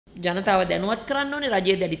ජනතාව දැනුවත් කරන්න ඕනේ,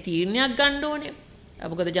 රජයේ දැඩි තීරණයක් ගන්න ඕනේ.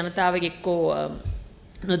 මොකද ජනතාවගේ එක්කෝ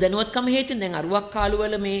නොදැනුවත්කම හේතුවෙන් දැන් අරුවක් කාලු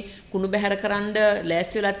වල මේ කුණු බැහැර කරන්න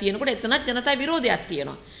ලෑස්ති වෙලා තියෙනකොට එතනත් ජනතා විරෝධයක්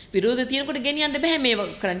තියෙනවා. විරෝධය තියෙනකොට ගෙනියන්න බෑ මේවා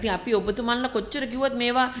කරන්න. ඉතින් අපි ඔබතුමන්ලා කොච්චර කිව්වත්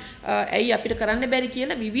මේවා ඇයි අපිට කරන්න බැරි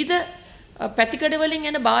කියලා විවිධ පැතිකඩ වලින්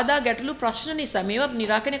එන බාධා ගැටලු ප්‍රශ්න නිසා මේවා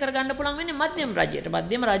निराකරණය කරගන්න පුළුවන් වෙන්නේ මධ්‍යම රජයට.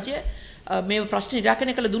 මධ්‍යම රජය මේ ප්‍රශ්න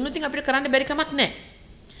निराකරණය කළ දුන්නොත් අපිට කරන්න බැරි කමක් නැහැ.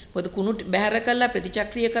 මොකද කුණු බැහැර කළා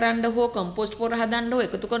ප්‍රතිචක්‍රීය කරන්න හෝ කම්පෝස්ට් පොර හදන්න හෝ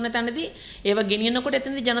එකතු කරන තැනදී ඒවා ගෙනියනකොට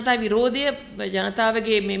එතනදී ජනතා විරෝධය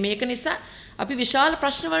ජනතාවගේ මේක නිසා අපි විශාල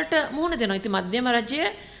ප්‍රශ්න වලට මුහුණ දෙනවා. ඉතින් මධ්‍යම රජය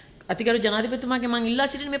අතිගරු ජනාධිපතිතුමාගේ මම ඉල්ලා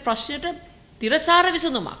සිටින මේ ප්‍රශ්නෙට තිරසාර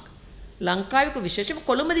විසඳුමක් ලංකාවේ විශේෂයෙන්ම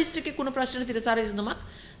කොළඹ දිස්ත්‍රික්කයේ කුණු ප්‍රශ්නෙට තිරසාර විසඳුමක්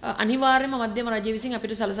අනිවාර්යයෙන්ම මධ්‍යම රජය විසින්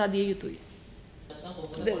අපිට සලසා දිය යුතුයි.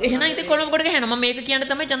 එහෙනම් ඉතින් කොළඹ කොට ගහනවා. මම මේක කියන්න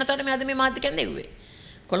තමයි ජනතාවට මේ අද මේ මාධ්‍ය කියන්නේ එව්වේ.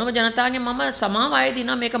 කොළඹ ජනතාවගෙන් මම සමාව ආයෙ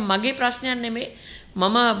දිනවා. මේක මගේ ප්‍රශ්නයක් නෙමෙයි.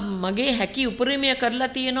 මම මගේ හැකි උපරිමය කරලා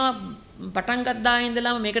තියෙනවා පටන් ගත්තා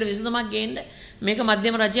ඉඳලාම මේකට විසඳුමක් ගේන්න. මේක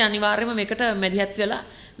මධ්‍යම රජය අනිවාර්යයෙන්ම මේකට මැදිහත් වෙලා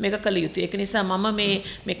මේක කළ යුතුයි. ඒක නිසා මම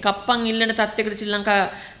මේ කප්පන් ඉල්ලන තත්යකට ශ්‍රී ලංකා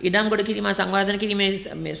ඉඩම් ගොඩ කිරීම සංවර්ධන කිරීමේ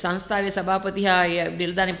මේ සංස්ථාවේ සභාපති හා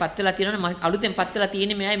නිලධාරීන් පත් වෙලා තියෙනවනේ. මම අලුතෙන් පත් වෙලා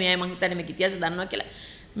තියෙන්නේ මෙයයි මම හිතන්නේ මේක ඉතිහාසය දන්නවා කියලා.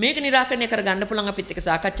 මේක निराකරණය කරගන්න පුළුවන් අපිත් එක්ක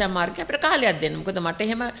සාකච්ඡා මාර්ගය අපිට කාලයක් දෙන්න. මොකද මට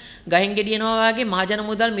එහෙම ගහෙන් ගෙඩියනවා වගේ මහජන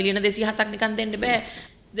මුදල් මිලියන 207ක් නිකන් දෙන්න බෑ.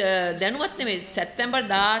 දැනුවත් නෙමෙයි සැප්තැම්බර්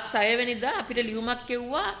 16 වෙනිදා අපිට ලියුමක්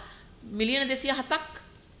කෙව්වා මිලියන 207ක්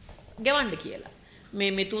ගෙවන්න කියලා.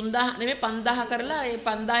 මේ 3000 නෙමෙයි 5000 කරලා ඒ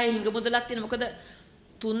 5000 හිඟ මුදලක් තියෙන. මොකද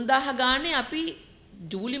 3000 ගානේ අපි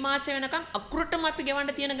ජූලි මාසේ වෙනකන් අකුරටම අපි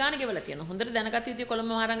ගෙවන්න තියෙන ගාන ගෙවලා තියෙනවා. හොඳට දැනගත යුතුයි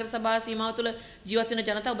කොළඹ මහනගර සභාව සීමාව තුළ ජීවත් වෙන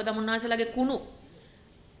ජනතාව ඔබ තමුන්නාසලාගේ කුණු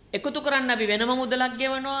එකතු කරන්න අපි වෙනම මුදලක්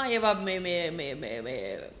ගෙවනවා. ඒවා මේ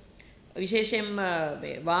විශේෂයෙන්ම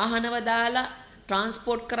මේ වාහනව දාලා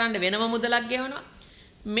ට්‍රාන්ස්පෝර්ට් කරන්න වෙනම මුදලක් ගෙවනවා.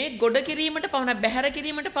 මේ ගොඩ කිරීමට පමණ බැහැර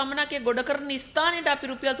කිරීමට පමණක් ඒ ගොඩ කරන ස්ථානෙට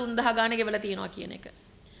අපි රුපියල් 3000 ගාණ ගෙවලා තියෙනවා කියන එක.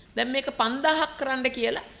 දැන් මේක 5000ක් කරන්න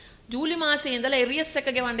කියලා ජූලි මාසේ ඉඳලා එරියස්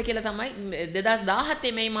එක ගෙවන්න කියලා තමයි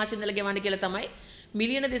 2017 මේ මාසේ ඉඳලා ගෙවන්න කියලා තමයි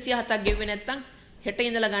මිලියන 207ක් ගෙවුවේ නැත්තම් හෙට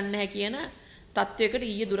ඉඳලා ගන්න නැහැ කියන තත්වයකට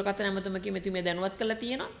ඊයේ දුරකථන ඇමතුමකී මෙතුමිය දැනුවත් කරලා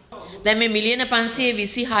තියෙනවා. දැන් මේ මිලියන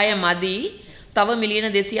 526 මදි. තව මිලියන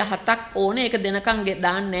 207ක් ඕනේ. ඒක දෙනකන්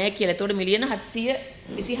දාන්න නැහැ කියලා. ඒතකොට මිලියන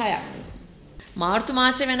 726ක්. මාර්තු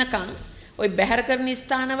මාසේ වෙනකන් ওই බැහැර කරන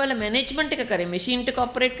ස්ථානවල මැනේජ්මන්ට් එක කරේ, මැෂින් එක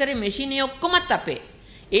ඔපරේට් කරේ, මැෂින් එක ඔක්කොමත් අපේ.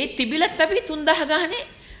 ඒ තිබිලත් අපි 3000 ගානේ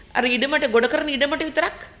අර ඉඩමට ගොඩ කරන ඉඩමට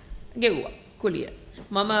විතරක් ගෙව්වා කුලිය.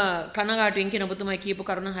 මම කනගාටුවෙන් කියන ඔබතුමා කියපු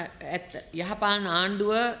කරුණ ඇත්ත. යහපාලන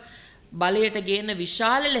ආණ්ඩුව බලයට ගේන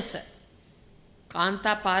විශාල ලෙස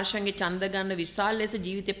කාන්තා පාර්ශවයේ ඡන්ද ගන්න විශාල ලෙස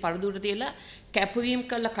ජීවිතේ පරදුරට තියලා කැපවීම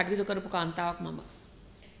කළා කටයුතු කරපු කාන්තාවක් මම.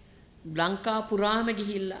 ලංකා පුරාම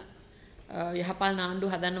ගිහිල්ලා යහපාලන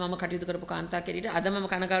ආණ්ඩුව හදන්න මම කටයුතු කරපු කාන්තාවක් ඇරෙට අද මම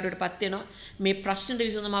කනගාටුවටපත් වෙනවා. මේ ප්‍රශ්නෙට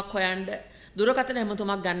විසඳුමක් හොයන්න දුරකථන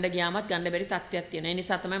හැමතුමක් ගන්න ගියාමත් ගන්න බැරි තත්ත්වයක් තියෙනවා. ඒ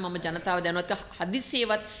නිසා තමයි මම ජනතාව දැනුවත්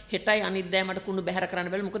හදිස්සියවත් හෙටයි අනිද්දායි මට කුණු බැහැර කරන්න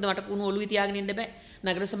බැහැ. මොකද මට කුණු ඔළුවේ තියාගෙන ඉන්න බෑ.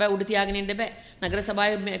 නගර සභාවේ උඩ තියාගෙන ඉන්න බෑ. නගර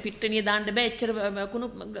සභාවේ පිට්ටනිය දාන්න බෑ. එච්චර කුණු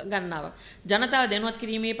ගන්නවා. ජනතාව දැනුවත්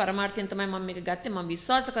කිරීමේ පරමාර්ථයෙන් තමයි මම මේක ගත්තේ. මම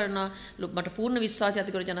විශ්වාස කරනවා මට පූර්ණ විශ්වාසය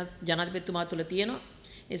අතිගරු ජනාධිපතිතුමා තුළ තියෙනවා.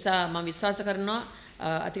 ඒ නිසා මම විශ්වාස කරනවා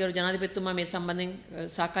අතිගරු ජනාධිපතිතුමා මේ සම්බන්ධයෙන්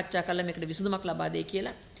සාකච්ඡා කරලා මේකට විසඳුමක් ලබා දෙයි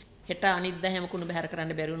කියලා. හෙට අනිද්දා හැම කුණු බැහැර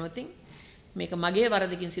කරන්න බැරි වුණොත් මේක මගේ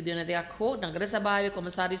වරදකින් සිදුවෙන දෙයක් හෝ නගර සභාවේ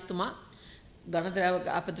කොමසාරිස්තුමා ඝනද්‍රව්‍ය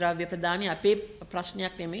අපද්‍රව්‍ය ප්‍රදානි අපේ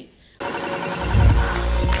ප්‍රශ්නයක් නෙමෙයි.